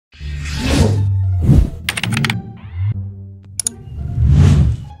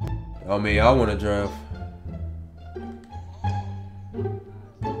I mean, I want to draft.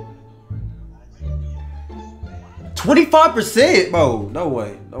 $25%, bro. No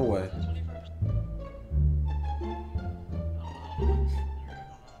way. No way.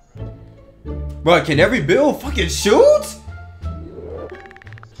 Bro, can every bill fucking shoot?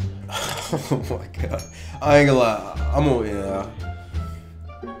 Oh my god. I ain't gonna lie. I'm gonna, yeah.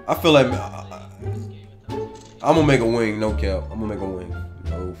 I feel like I'm gonna make a wing, no cap. I'm gonna make a wing.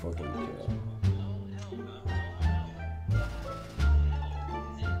 No fucking cap.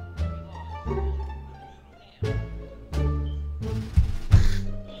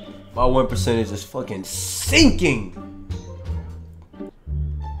 My win percentage is fucking sinking.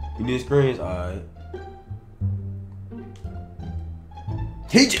 You need screens? Alright.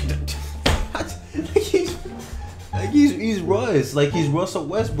 He just he's Russ. Like he's Russell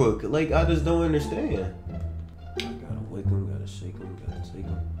Westbrook. Like I just don't understand. Gotta wake him, gotta shake him, gotta take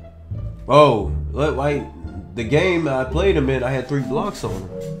him. Oh, look, like the game I played him in, I had 3 blocks on him.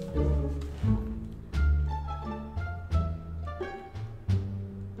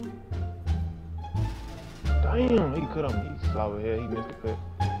 Damn, he cut on me. He's over here. He missed the cut.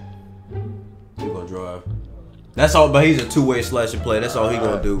 He gonna drive. That's all, but he's a two-way slashing play. That's all he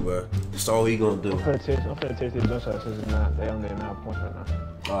gonna do, bro. That's all he gonna do. I'm finna test his jump shot since it's not. They on there 9 points right now.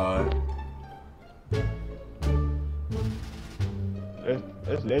 Alright.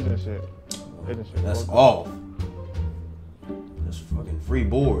 That's legend shit. Legend shit. That's off. That's fucking free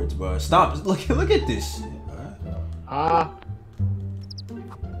boards, bro. Stop. Look at this shit, bro.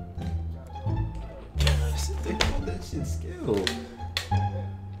 They call that shit skill.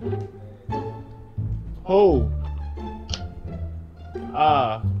 Oh.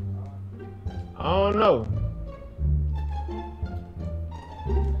 I don't know.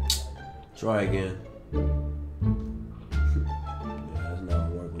 Try again. Yeah, that's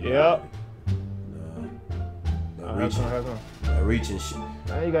not working. Yep. Nah. That reaching shit.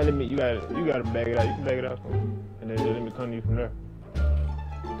 Now you gotta bag it out. You can bag it out, and then let me come to you from there.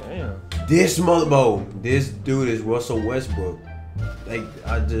 Damn. This dude is Russell Westbrook. Like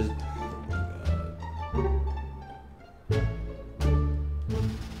I just.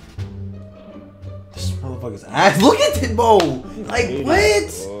 This motherfucker's ass. Look at it, bro. Like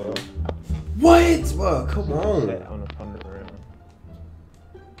what? What? Bro, come on.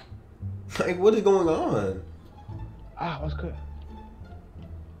 Like what is going on? What's good?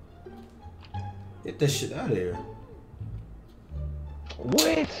 Get that shit out of here.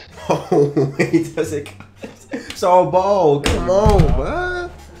 What? Oh wait, does it? It's all ball. Come on, bro.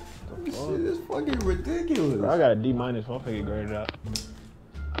 This shit is fucking ridiculous. Bro, I got a D-. So I'm finna get graded out.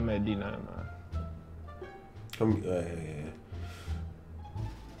 I'm at D9, man.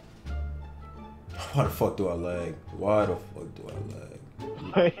 Why the fuck do I lag? Why the fuck do I lag?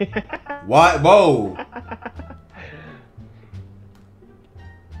 Why, bro?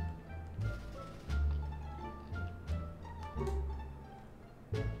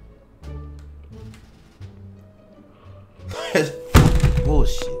 That's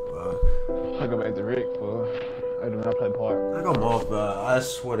bullshit, bro. I go back to Rick, bro. I do not play part. Like I'm off, bro. I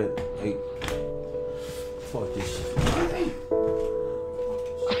swear to, like, fuck this shit.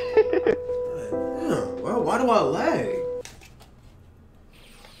 Damn, bro, why do I lag?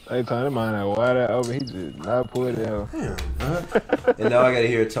 Hey, Tony, mind that why that over? He just not pull it out. Damn, bro. And now I gotta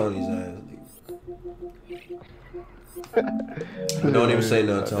hear Tony's ass. Don't even say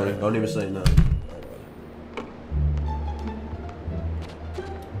nothing, Tony. Don't even say nothing.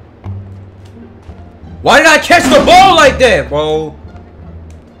 Why did I catch the ball like that, bro?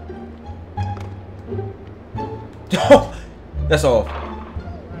 That's off.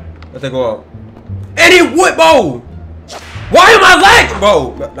 Let that go out. And it would, bro. Why am I lagging,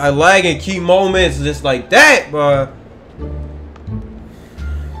 bro? I lag in key moments just like that, bro. Oh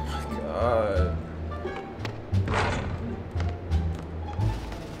my God.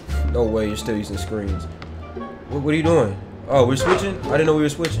 No way you're still using screens. What are you doing? Oh, we're switching? I didn't know we were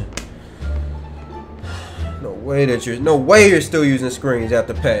switching. No way you're still using screens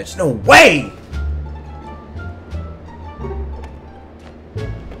after patch. No way!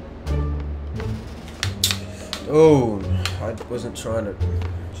 Oh, I wasn't trying to.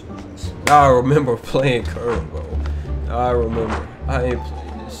 Jesus. Now I remember playing curve, bro. Now I remember. I ain't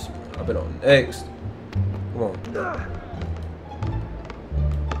played this. I've been on next. Come on.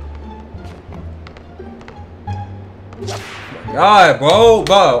 God, bro,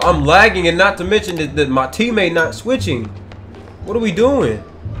 I'm lagging, and not to mention that my teammate not switching. What are we doing?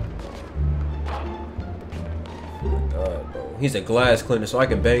 Oh my God, bro. He's a glass cleaner, so I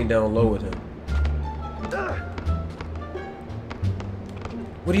can bang down low with him.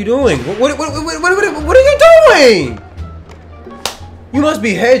 What are you doing? What are you doing? You must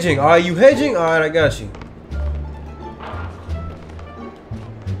be hedging. Are you hedging? Alright, I got you.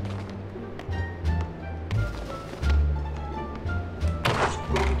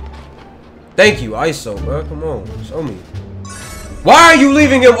 Thank you, ISO, bro. Come on, show me. Why are you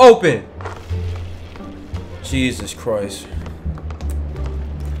leaving him open? Jesus Christ.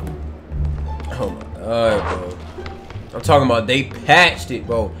 Oh my god, bro. I'm talking about they patched it,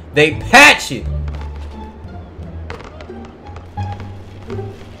 bro. They patched it.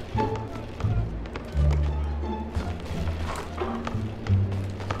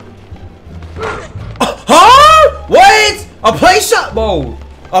 Huh? What? A play shot, bro.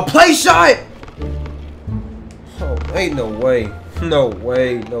 A play shot. Oh, ain't no way. No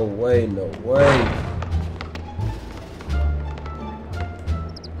way, no way, no way.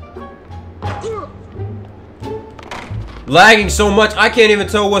 Lagging so much, I can't even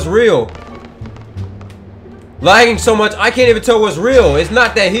tell what's real. Lagging so much, I can't even tell what's real. It's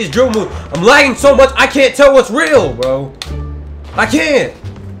not that his drill move. I'm lagging so much, I can't tell what's real, bro. I can't.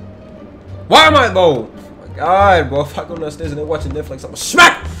 Why am I, bro? Oh my god, bro. If I go downstairs and they're watching Netflix, I'm gonna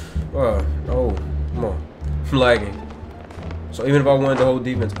smack. Bro, oh, come on. I'm lagging. So even if I wanted to hold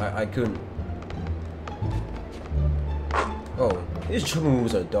defense, I couldn't. Oh, his drill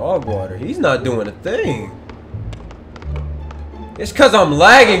moves are dog water. He's not doing a thing. It's cause I'm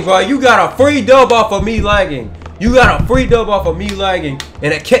lagging, bro. You got a free dub off of me lagging. You got a free dub off of me lagging.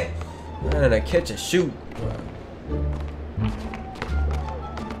 And a catch and shoot.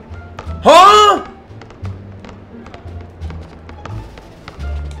 Huh?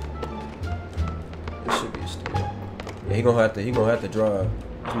 This should be a steal. Yeah, he gonna have to drive.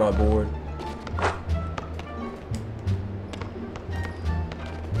 It's my board.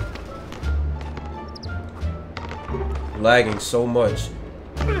 Lagging so much.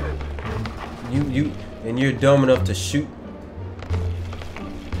 You're dumb enough to shoot.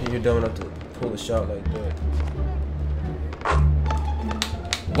 And you're dumb enough to pull a shot like that.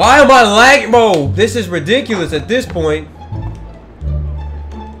 Why am I lagging, bro? This is ridiculous at this point.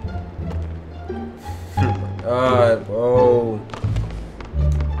 God, bro.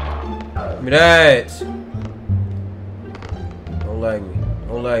 Give me that. Don't lag me.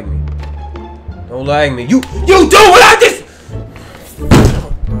 Don't lag me. Don't lag me. You do what I just.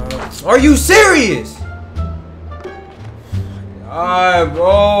 Are you serious? God,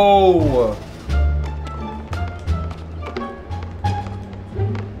 bro.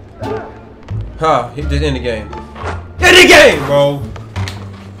 Huh? Hit this in the game. In the game, bro.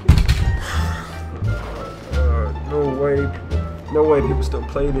 No way. No way people still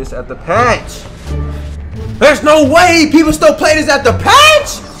play this at the patch. There's no way people still play this at the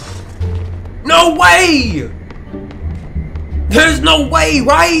patch. No way! There's no way,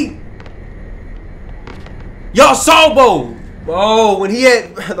 right? Y'all saw Bo. Oh, when he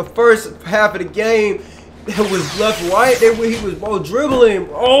had the first half of the game, it was left right. He was both dribbling.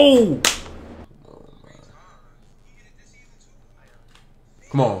 Oh!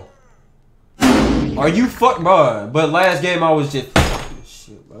 Come on. Are you fuck, bro? But last game I was just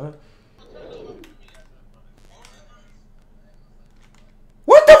shit, bro.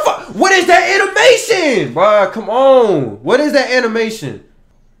 What the fuck? What is that animation? Bruh, come on. What is that animation?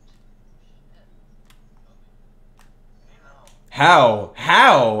 How?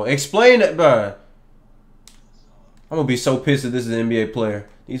 How? Explain it, bruh. I'm gonna be so pissed if this is an NBA player.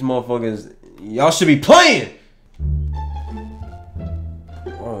 These motherfuckers, y'all should be playing.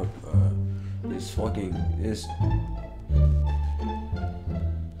 Oh, this fucking, this.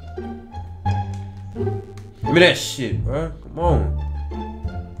 Give me that shit, bruh. Come on.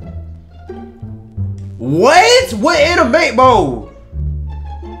 What? What animate, bro?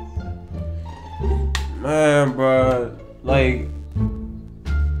 Man, bro. Like.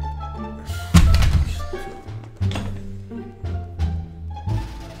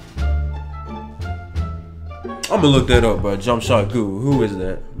 I'm gonna look that up, bro. Jump shot guru. Who is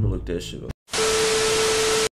that? I'm gonna look that shit up.